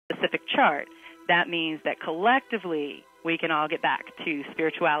specific chart, that means that collectively we can all get back to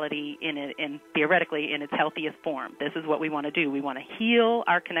spirituality in theoretically in its healthiest form. This is what we want to do. We want to heal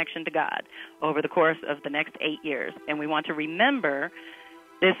our connection to God over the course of the next 8 years. And we want to remember,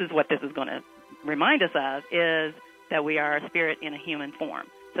 this is what this is going to remind us of, is that we are a spirit in a human form.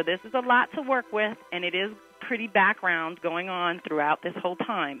 So this is a lot to work with, and it is pretty background going on throughout this whole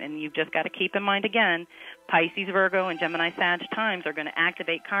time. And you've just got to keep in mind, again, Pisces, Virgo, and Gemini, Sag times are going to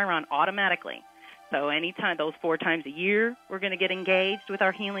activate Chiron automatically. So anytime, those 4 times a year, we're going to get engaged with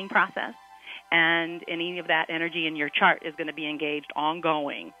our healing process. And any of that energy in your chart is going to be engaged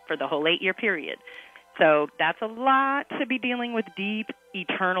ongoing for the whole 8-year period. So that's a lot to be dealing with deep,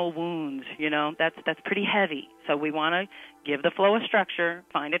 eternal wounds. You know, that's pretty heavy. So we want to give the flow a structure,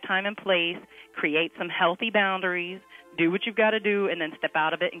 find a time and place, create some healthy boundaries, do what you've got to do, and then step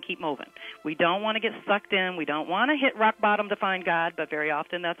out of it and keep moving. We don't want to get sucked in. We don't want to hit rock bottom to find God, but very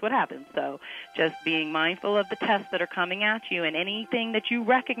often that's what happens. So just being mindful of the tests that are coming at you, and anything that you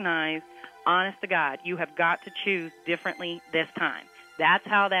recognize, honest to God, you have got to choose differently this time. That's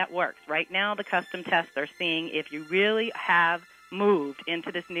how that works. Right now, the custom tests are seeing if you really have moved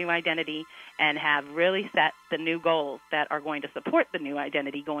into this new identity and have really set the new goals that are going to support the new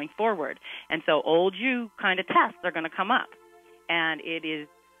identity going forward. And so old you kind of tests are going to come up. And it is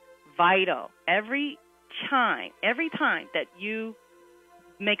vital. Every time that you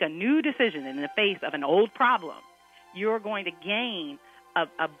make a new decision in the face of an old problem, you're going to gain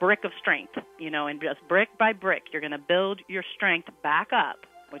a brick of strength, you know, and just brick by brick, you're going to build your strength back up,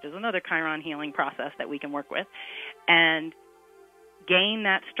 which is another Chiron healing process that we can work with, and gain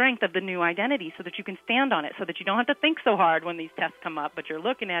that strength of the new identity so that you can stand on it, so that you don't have to think so hard when these tests come up, but you're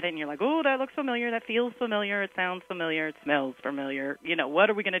looking at it and you're like, oh, that looks familiar, that feels familiar, it sounds familiar, it smells familiar, you know, what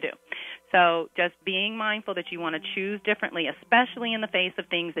are we going to do? So just being mindful that you want to choose differently, especially in the face of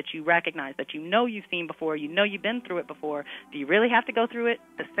things that you recognize, that you know you've seen before, you know you've been through it before. Do you really have to go through it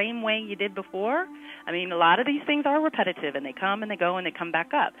the same way you did before? I mean, a lot of these things are repetitive, and they come and they go and they come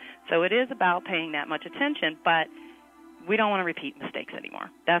back up. So it is about paying that much attention, but we don't want to repeat mistakes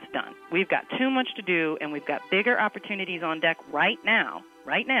anymore. That's done. We've got too much to do, and we've got bigger opportunities on deck right now,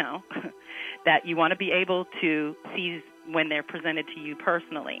 that you want to be able to seize when they're presented to you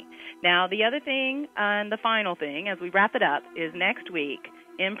personally. Now, the other thing and the final thing, as we wrap it up, is next week,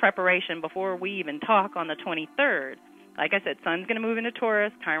 in preparation, before we even talk on the 23rd, like I said, Sun's going to move into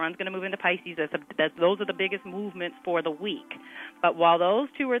Taurus, Chiron's going to move into Pisces. Those are the biggest movements for the week. But while those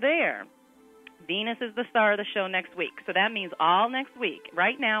two are there, Venus is the star of the show next week. So that means all next week,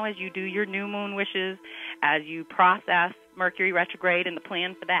 right now, as you do your new moon wishes, as you process Mercury retrograde and the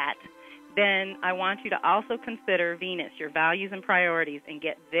plan for that, then I want you to also consider Venus, your values and priorities, and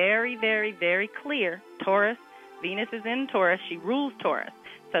get very, very, very clear. Taurus, Venus is in Taurus. She rules Taurus.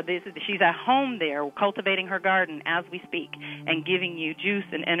 So she's at home there, cultivating her garden as we speak, and giving you juice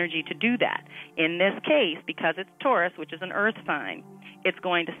and energy to do that. In this case, because it's Taurus, which is an earth sign, it's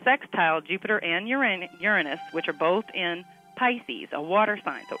going to sextile Jupiter and Uranus, which are both in Pisces, a water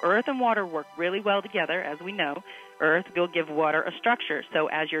sign. So earth and water work really well together, as we know. Earth will give water a structure. So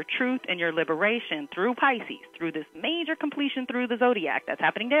as your truth and your liberation through Pisces, through this major completion through the zodiac, that's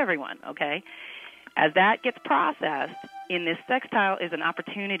happening to everyone, okay? As that gets processed, in this sextile is an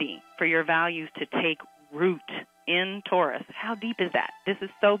opportunity for your values to take root in Taurus. How deep is that? This is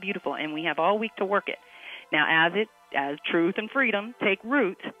so beautiful, and we have all week to work it. Now, as truth and freedom take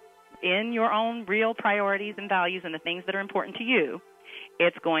root in your own real priorities and values and the things that are important to you,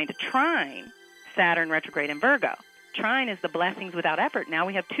 it's going to trine Saturn retrograde in Virgo. Trine is the blessings without effort. Now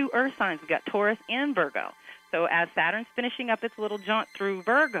we have two earth signs. We've got Taurus and Virgo. So as Saturn's finishing up its little jaunt through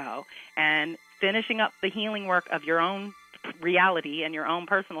Virgo and finishing up the healing work of your own reality and your own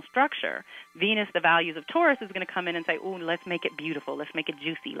personal structure, Venus, the values of Taurus, is going to come in and say, ooh, let's make it beautiful, let's make it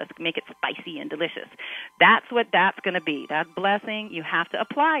juicy, let's make it spicy and delicious. That's what that's going to be. That blessing, you have to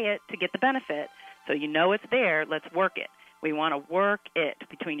apply it to get the benefit. So you know it's there, let's work it. We want to work it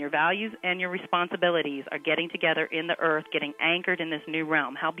between your values and your responsibilities are getting together in the earth, getting anchored in this new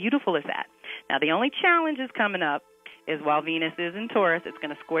realm. How beautiful is that? Now, the only challenge is coming up is while Venus is in Taurus, it's going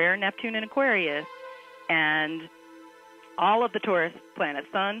to square Neptune in Aquarius, and all of the Taurus planets,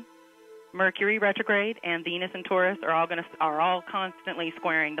 Sun, Mercury retrograde, and Venus and Taurus are all constantly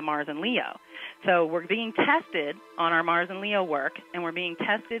squaring the Mars and Leo. So we're being tested on our Mars and Leo work, and we're being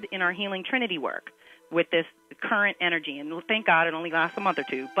tested in our healing Trinity work with this current energy. And thank God it only lasts a month or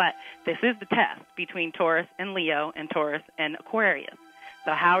two, but this is the test between Taurus and Leo and Taurus and Aquarius.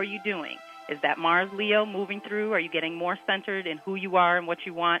 So how are you doing? Is that Mars-Leo moving through? Are you getting more centered in who you are and what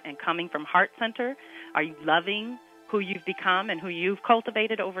you want and coming from heart center? Are you loving who you've become and who you've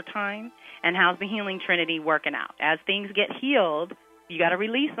cultivated over time, and how's the healing trinity working out. As things get healed, you got to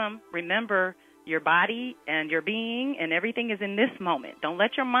release them. Remember, your body and your being and everything is in this moment. Don't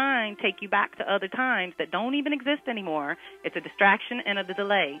let your mind take you back to other times that don't even exist anymore. It's a distraction and a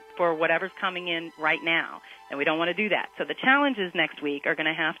delay for whatever's coming in right now, and we don't want to do that. So the challenges next week are going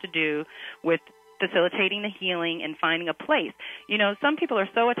to have to do with facilitating the healing and finding a place. You know, some people are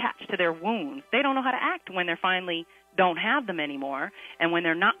so attached to their wounds, they don't know how to act when they're finally don't have them anymore, and when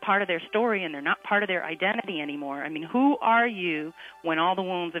they're not part of their story and they're not part of their identity anymore. I mean, who are you when all the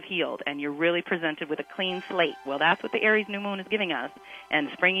wounds have healed and you're really presented with a clean slate? Well, that's what the Aries new moon is giving us, and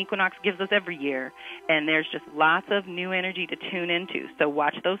spring equinox gives us every year, and there's just lots of new energy to tune into. So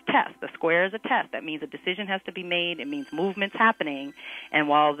watch those tests. The square is a test. That means a decision has to be made. It means movement's happening, and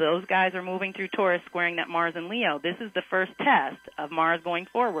while those guys are moving through Taurus, squaring that Mars and Leo, this is the first test of Mars going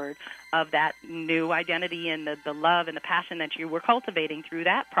forward, of that new identity and the love and the passion that you were cultivating through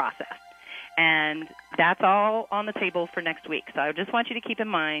that process. And that's all on the table for next week. So I just want you to keep in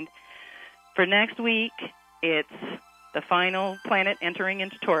mind, for next week, it's the final planet entering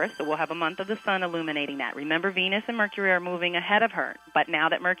into Taurus, so we'll have a month of the sun illuminating that. Remember, Venus and Mercury are moving ahead of her, but now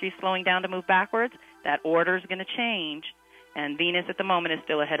that Mercury's slowing down to move backwards, that order is going to change, and Venus at the moment is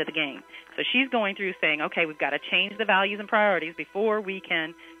still ahead of the game. So she's going through saying, okay, we've got to change the values and priorities before we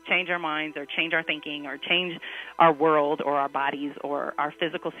can change our minds or change our thinking or change our world or our bodies or our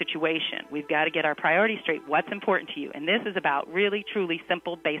physical situation. We've got to get our priorities straight. What's important to you? And this is about really, truly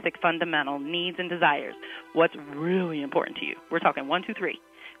simple, basic, fundamental needs and desires. What's really important to you? We're talking 1, 2, 3.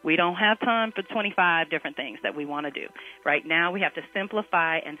 We don't have time for 25 different things that we want to do. Right now we have to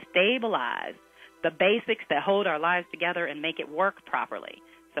simplify and stabilize the basics that hold our lives together and make it work properly.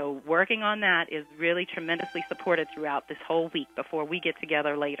 So working on that is really tremendously supported throughout this whole week before we get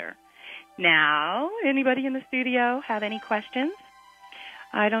together later. Now, anybody in the studio have any questions?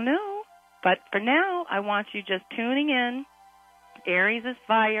 I don't know. But for now, I want you just tuning in. Aries is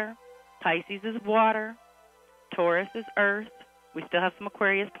fire. Pisces is water. Taurus is earth. We still have some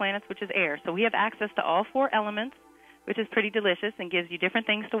Aquarius planets, which is air. So we have access to all 4 elements, which is pretty delicious and gives you different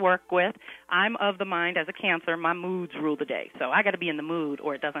things to work with. I'm of the mind, as a Cancer, my moods rule the day. So I got to be in the mood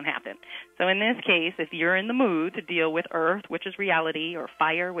or it doesn't happen. So in this case, if you're in the mood to deal with earth, which is reality, or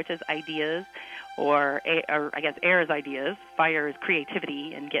fire, which is ideas, or I guess air is ideas, fire is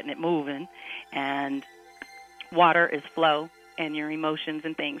creativity and getting it moving, and water is flow and your emotions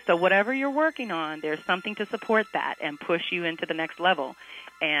and things. So whatever you're working on, there's something to support that and push you into the next level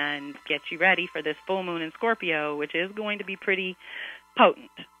and get you ready for this full moon in Scorpio, which is going to be pretty potent.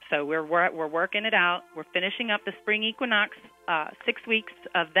 So we're working it out. We're finishing up the spring equinox, 6 weeks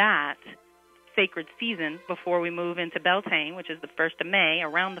of that sacred season before we move into Beltane, which is the 1st of May,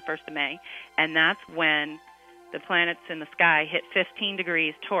 around the 1st of May, and that's when the planets in the sky hit 15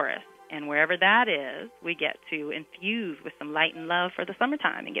 degrees Taurus. And wherever that is, we get to infuse with some light and love for the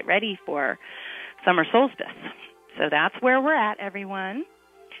summertime and get ready for summer solstice. So that's where we're at, everyone.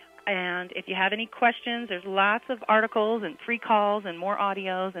 And if you have any questions, there's lots of articles and free calls and more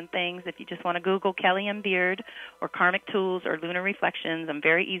audios and things. If you just want to Google Kelly M. Beard or Karmic Tools or Lunar Reflections, I'm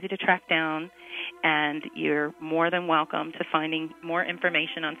very easy to track down, and you're more than welcome to finding more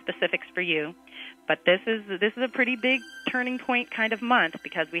information on specifics for you. But this is a pretty big turning point kind of month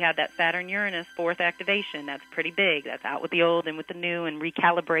because we have that Saturn-Uranus 4th activation. That's pretty big. That's out with the old and with the new and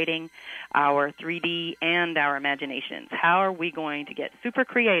recalibrating our 3D and our imaginations. How are we going to get super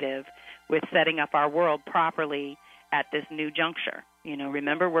creative with setting up our world properly at this new juncture? You know,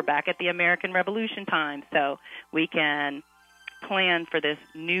 remember, we're back at the American Revolution time, so we can plan for this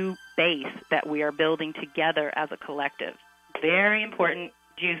new base that we are building together as a collective. Very important,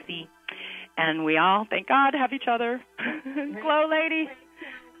 juicy. And we all, thank God, have each other. GLoLady.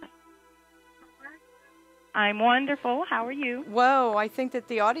 I'm wonderful. How are you? Whoa, I think that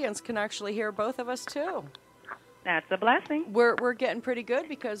the audience can actually hear both of us, too. That's a blessing. We're getting pretty good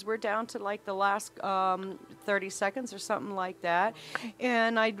because we're down to like the last 30 seconds or something like that.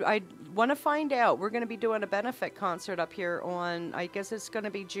 And I want to find out, we're going to be doing a benefit concert up here on, I guess it's going to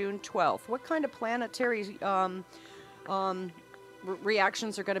be June 12th. What kind of planetary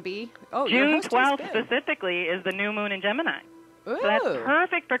reactions are going to be? Oh, June 12th specifically is the new moon in Gemini. Ooh. So that's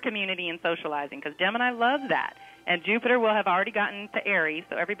perfect for community and socializing because Gemini loves that. And Jupiter will have already gotten to Aries,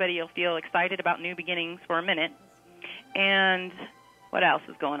 so everybody will feel excited about new beginnings for a minute. And what else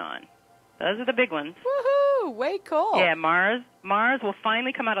is going on? Those are the big ones. Woohoo! Way cool. Yeah, Mars will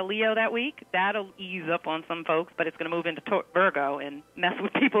finally come out of Leo that week. That'll ease up on some folks, but it's going to move into Virgo and mess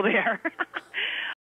with people there.